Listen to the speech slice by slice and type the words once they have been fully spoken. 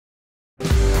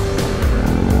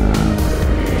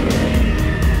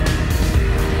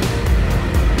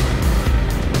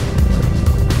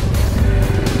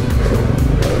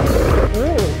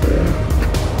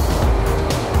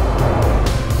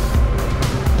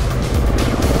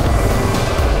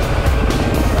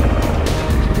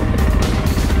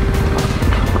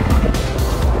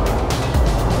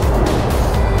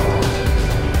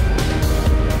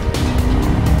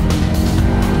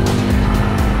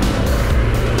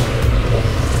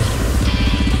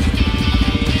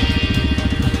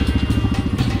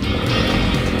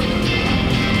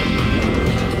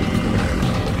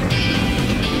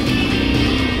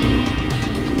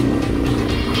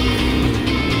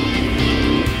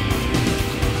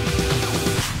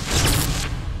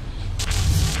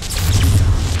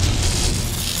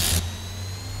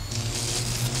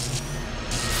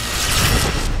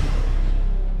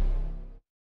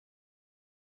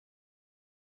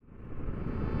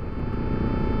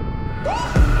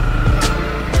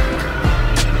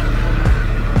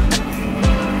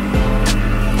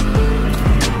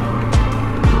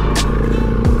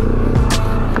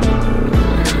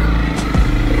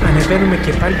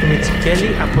και πάλι του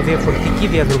Μιτσικέλι από διαφορετική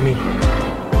διαδρομή.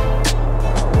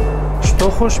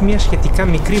 Στόχος μια σχετικά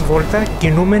μικρή βόλτα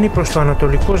κινούμενη προς το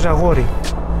ανατολικό Ζαγόρι.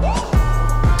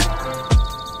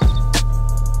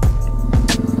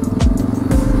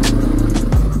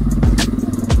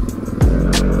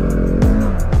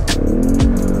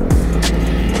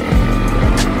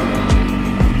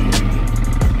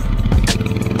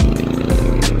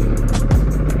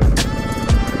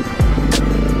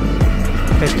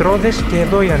 Πετρόδες και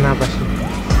εδώ η ανάβαση.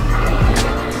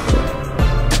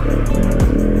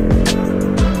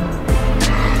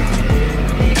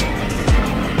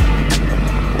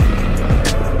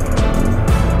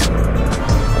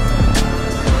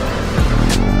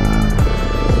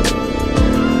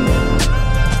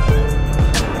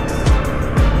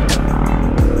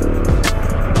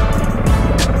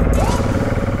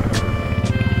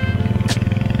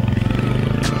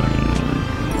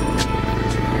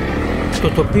 Το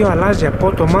τοπίο αλλάζει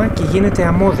απότομα και γίνεται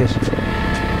αμμώδες.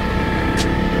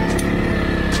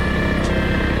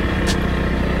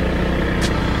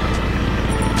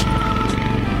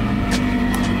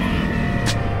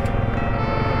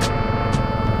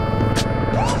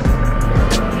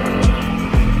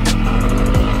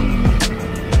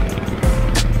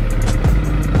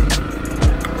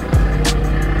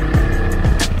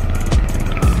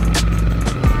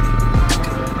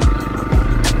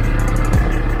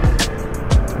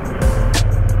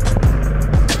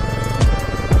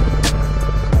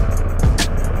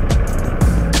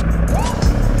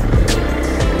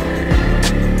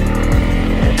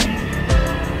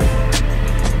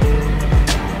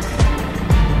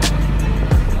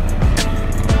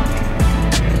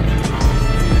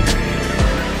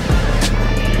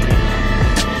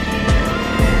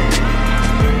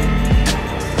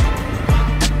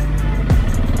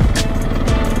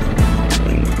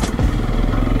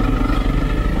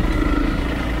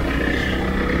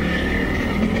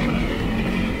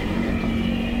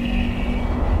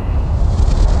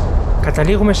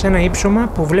 Καταλήγουμε σε ένα ύψωμα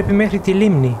που βλέπει μέχρι τη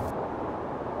λίμνη.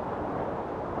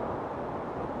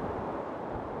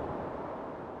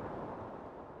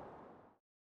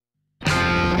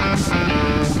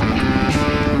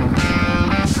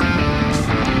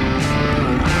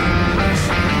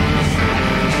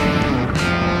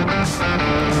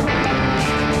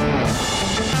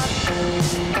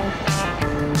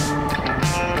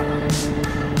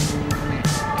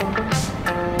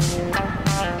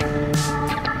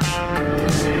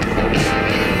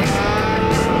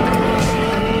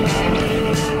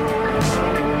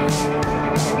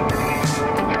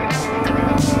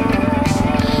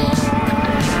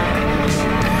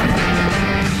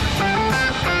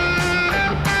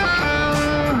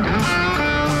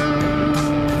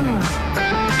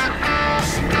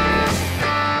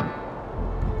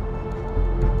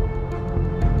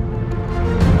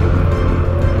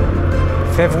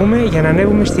 Φεύγουμε για να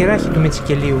ανέβουμε στη ράχη του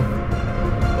Μιτσικελίου.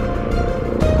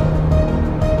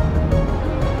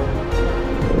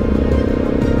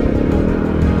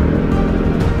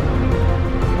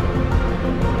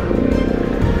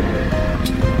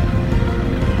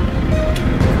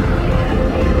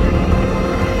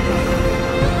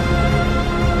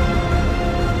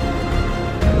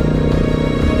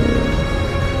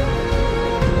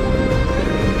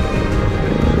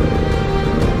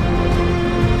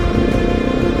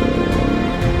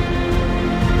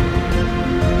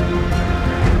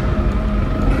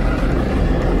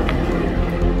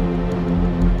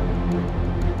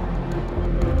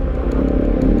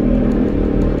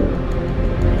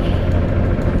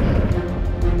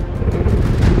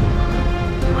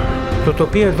 Το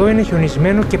τοπίο εδώ είναι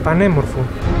χιονισμένο και πανέμορφο.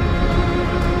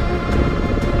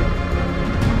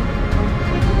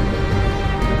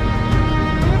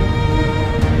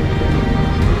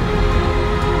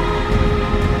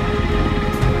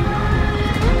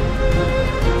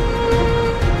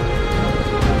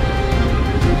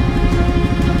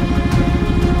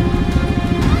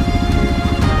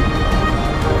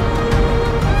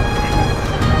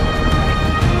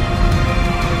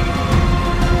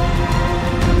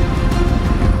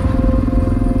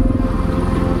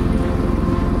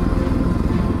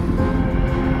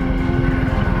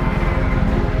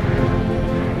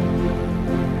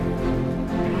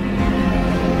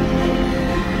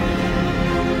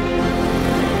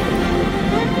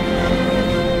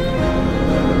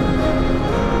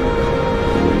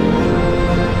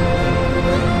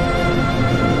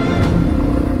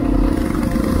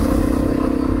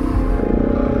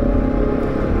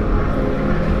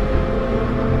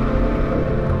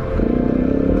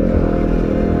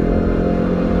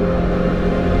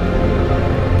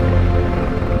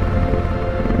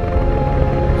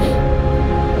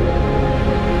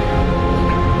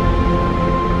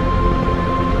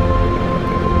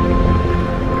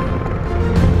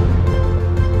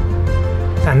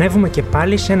 Ανέβουμε και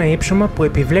πάλι σε ένα ύψωμα που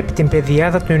επιβλέπει την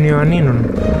πεδιάδα των Ιωαννίνων.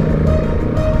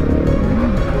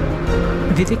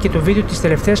 Δείτε και το βίντεο της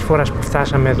τελευταίας φοράς που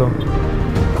φτάσαμε εδώ.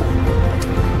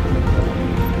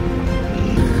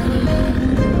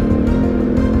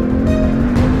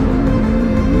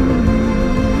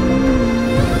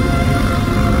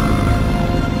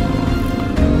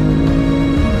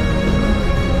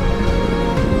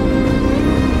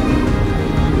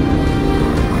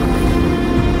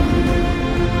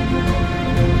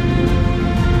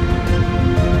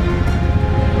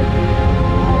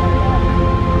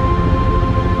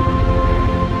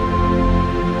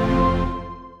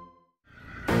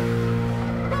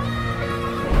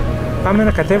 Πάμε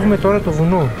να κατέβουμε τώρα το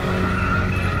βουνό.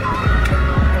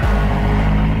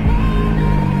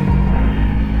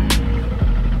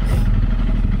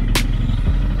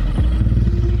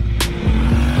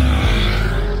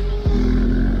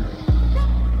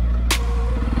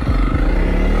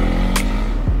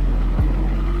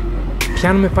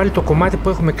 Πιάνουμε πάλι το κομμάτι που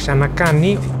έχουμε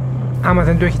ξανακάνει. Άμα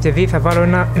δεν το έχετε δει θα βάλω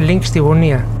ένα link στη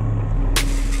γωνία.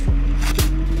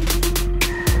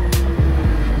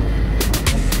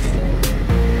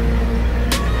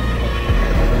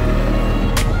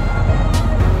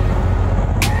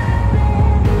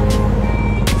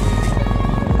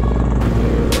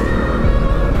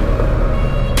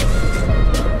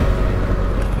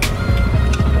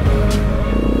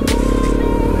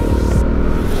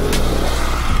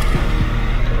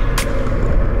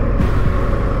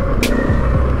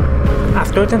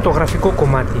 Αυτό ήταν το γραφικό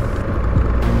κομμάτι.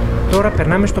 Τώρα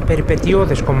περνάμε στο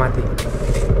περιπετειώδες κομμάτι.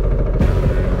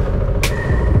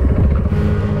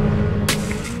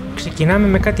 Ξεκινάμε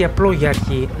με κάτι απλό για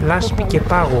αρχή, λάσπη και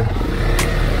πάγο.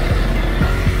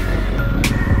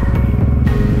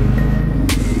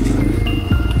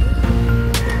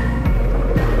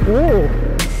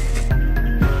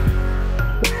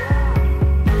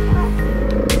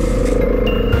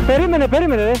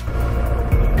 Περίμενε ρε.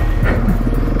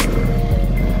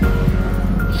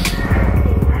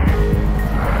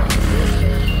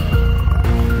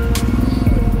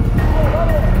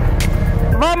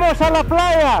 Vamos a la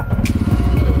playa.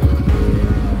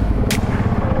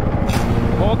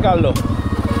 Καλό.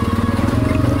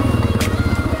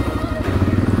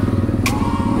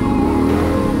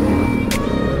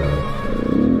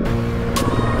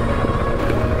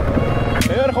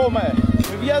 Έρχομαι.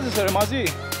 Μη βιάζεσαι ρε μαζί.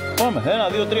 Πάμε.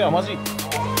 1, 2, 3 μαζί.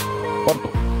 Πάρτο.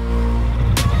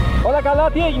 Όλα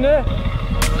καλά, τι έγινε?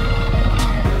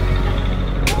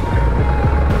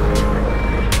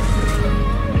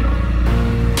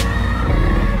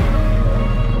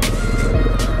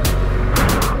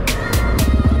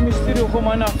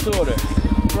 Χώμα είναι αυτό ρε.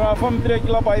 Πρέπει να φάμε 3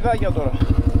 κιλά παϊδάκια τώρα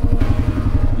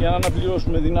για να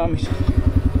αναπληρώσουμε δυνάμεις.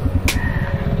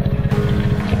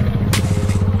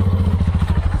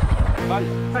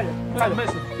 Χάλια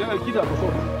μέσα. Κοίτα το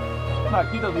σώμα. Να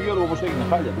κοίτα το Γιώργο πως έγινε.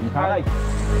 Χάλια το μηχανάκι.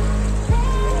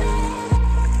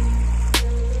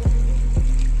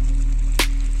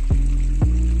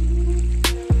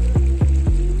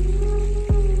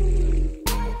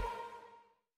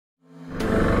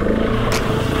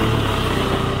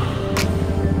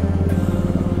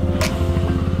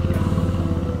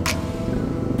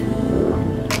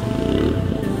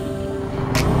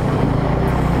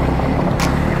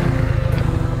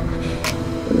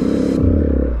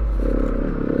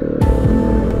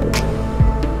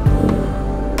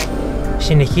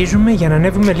 Συνεχίζουμε για να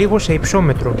ανέβουμε λίγο σε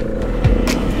υψόμετρο.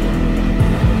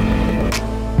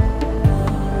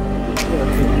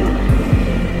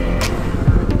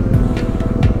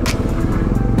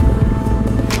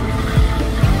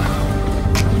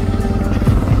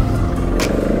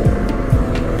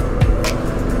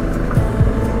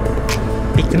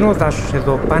 Πυκνό δάσος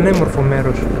εδώ, πανέμορφο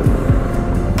μέρος.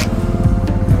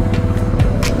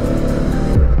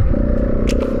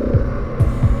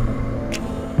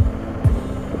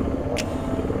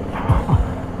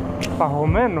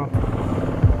 Παγωμένο.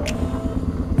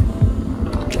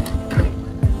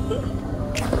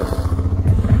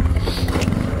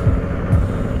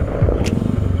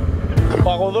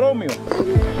 Παγοδρόμιο.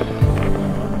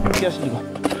 Πιάσει λίγο.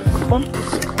 Λοιπόν.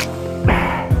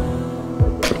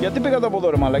 Γιατί πήγατε από εδώ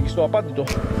ρε μαλάκι, στο απάντητο?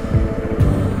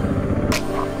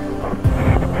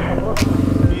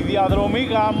 Η διαδρομή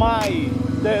γαμάει.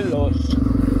 Τέλος.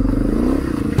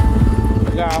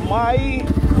 Γαμάει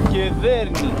και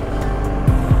δέρνει.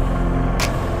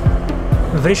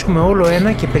 Βρίσκουμε όλο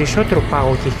ένα και περισσότερο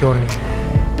πάγο και χιόνι.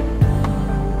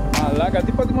 Μαλάκα,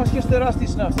 τι πατημασιές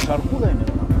τεράστιες είναι αυτές, αρκούδα είναι.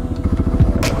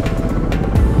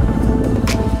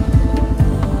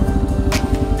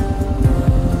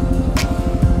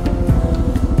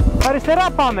 Αριστερά.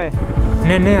 Αριστερά πάμε.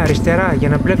 Ναι, αριστερά, για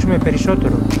να μπλέξουμε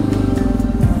περισσότερο.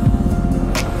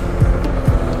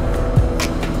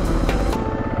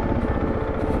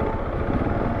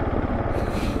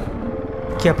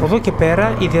 Και από εδώ και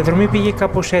πέρα η διαδρομή πήγε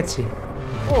κάπως έτσι.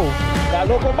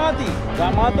 Καλό κομμάτι,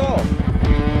 γαμάτο.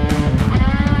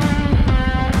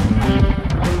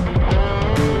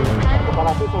 Θα το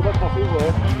παραφήσω, δεν θα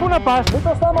φύγω, Πού να πας? Μην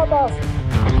το στάματας.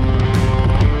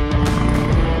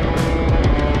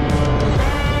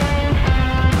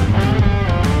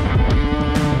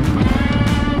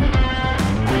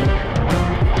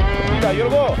 Κοίτα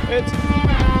Γιώργο, έτσι.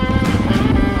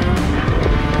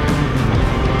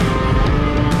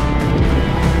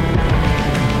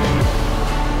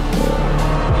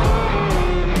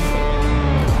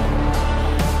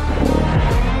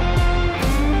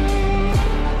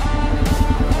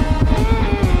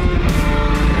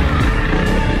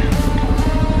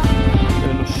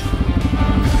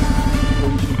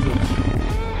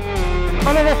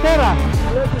 Πάμε Δευτέρα.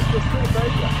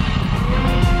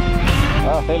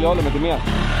 Θέλει όλο με τη μία.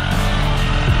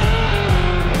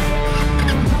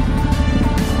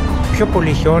 Πιο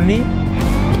πολύ χιόνι,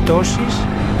 πτώσεις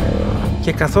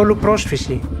και καθόλου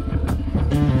πρόσφυση.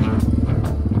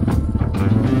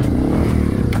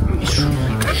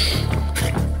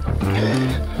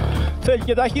 Θέλει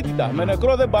και ταχύτητα, με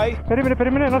νεκρό δεν πάει.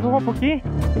 Περίμενε, να έρθω εγώ από εκεί.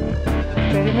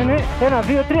 Περίμενε, 1,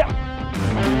 2, 3.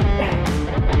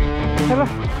 Έλα,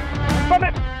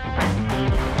 πάμε.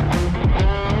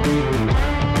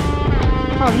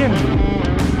 Α, βγαίνει.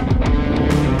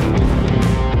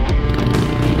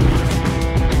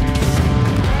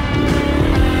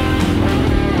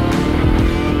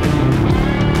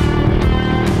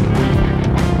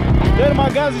 Τέρμα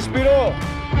γκάζι Σπυρό.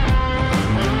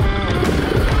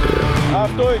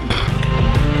 Αυτό είναι.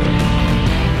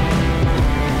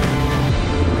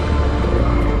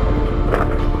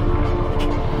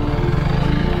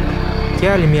 Και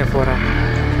άλλη μια φορά.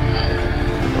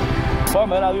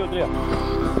 Πάμε, 1, 2, 3.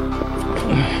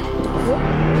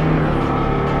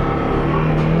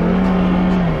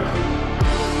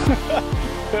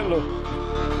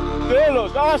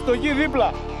 Τέλος, άστο εκεί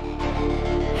δίπλα.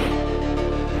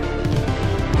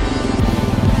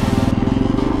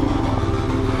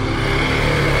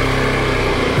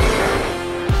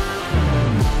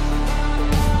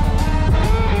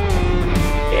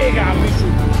 Γαμίσου.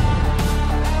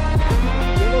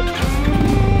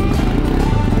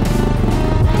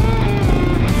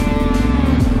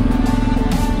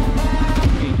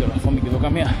 Τώρα φάμε και εδώ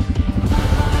καμία.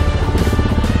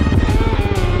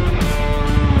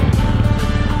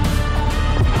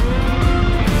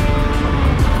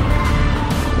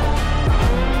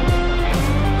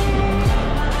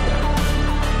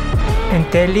 Εν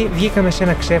τέλει βγήκαμε σε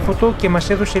ένα ξέφωτο και μας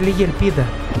έδωσε λίγη ελπίδα.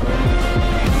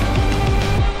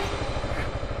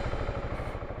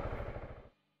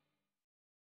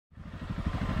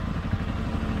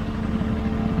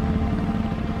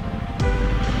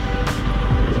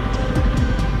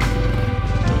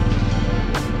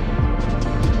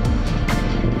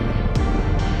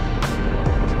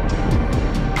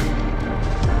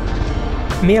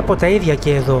 Μία από τα ίδια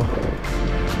και εδώ.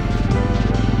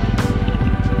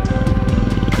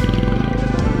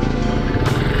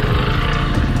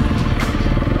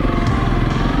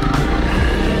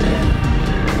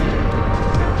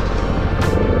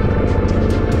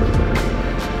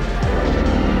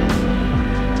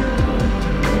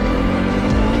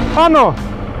 Πάνω!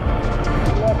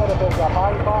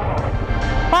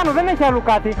 Πάνω, δεν έχει άλλο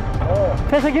κάτι.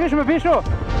 Θες να γυρίσουμε πίσω?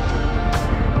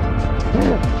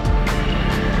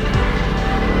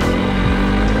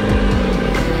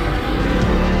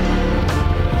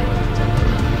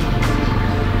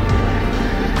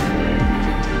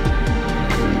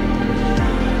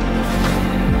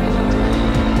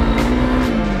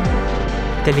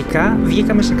 Τελικά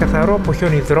βγήκαμε σε καθαρό από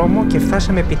χιόνι δρόμο και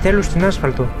φτάσαμε επιτέλους στην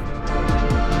άσφαλτο.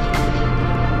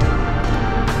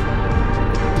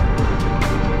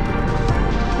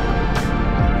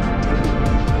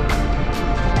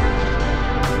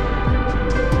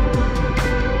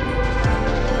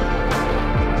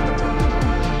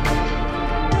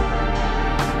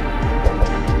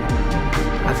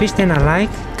 Αφήστε ένα like,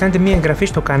 κάντε μια εγγραφή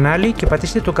στο κανάλι και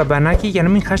πατήστε το καμπανάκι για να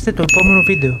μην χάσετε το επόμενο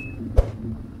βίντεο.